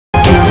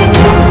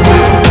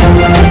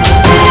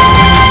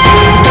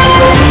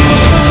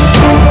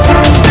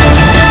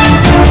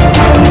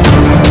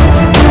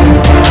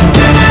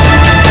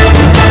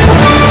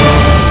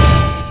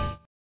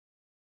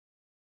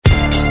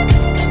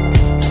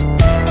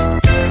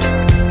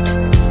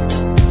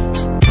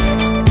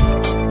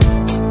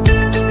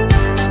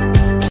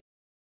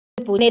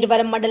ముగింపు.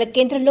 నేరవరం మండల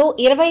కేంద్రంలో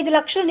 25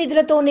 లక్షల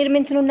నిధులతో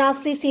నిర్మించనున్న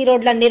సీసీ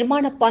రోడ్ల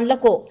నిర్మాణ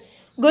పనులకు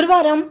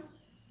గురువారం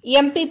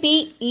ఎంపీపీ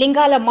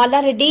లింగాల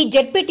మల్లారెడ్డి,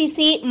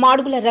 జెడ్పీటీసీ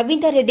మాడుగుల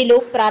రవీందర్ రెడ్డిలు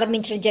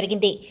ప్రారంభించడం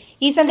జరిగింది.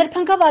 ఈ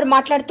సందర్భంగా వారు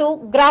మాట్లాడుతూ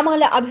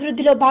గ్రామాల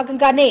అభివృద్ధిలో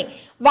భాగంగానే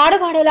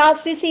వాడవాడలా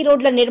సీసీ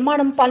రోడ్ల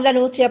నిర్మాణం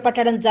పనులను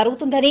చేపట్టడం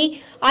జరుగుతుందని,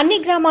 అన్ని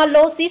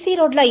గ్రామాల్లో సీసీ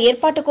రోడ్ల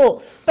ఏర్పాటుకు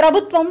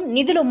ప్రభుత్వం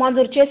నిధులు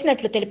మంజూరు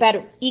చేసినట్లు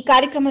తెలిపారు. ఈ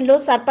కార్యక్రమంలో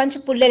సర్పంచ్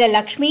పుల్లెల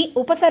లక్ష్మి,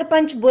 ఉప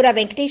సర్పంచ్ బూర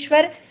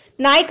వెంకటేశ్వర్,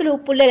 నాయకులు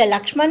పుల్లెల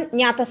లక్ష్మణ్,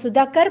 న్యాత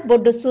సుధాకర్,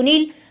 బొడ్డు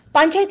సునీల్,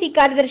 పంచాయతీ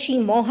కార్యదర్శి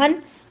మోహన్,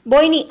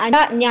 బోయిని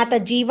న్యాత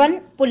జీవన్,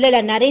 పుల్లెల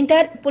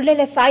నరేందర్,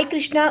 పుల్లెల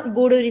సాయికృష్ణ,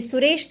 గూడూరి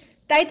సురేష్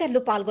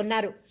తదితరులు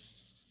పాల్గొన్నారు.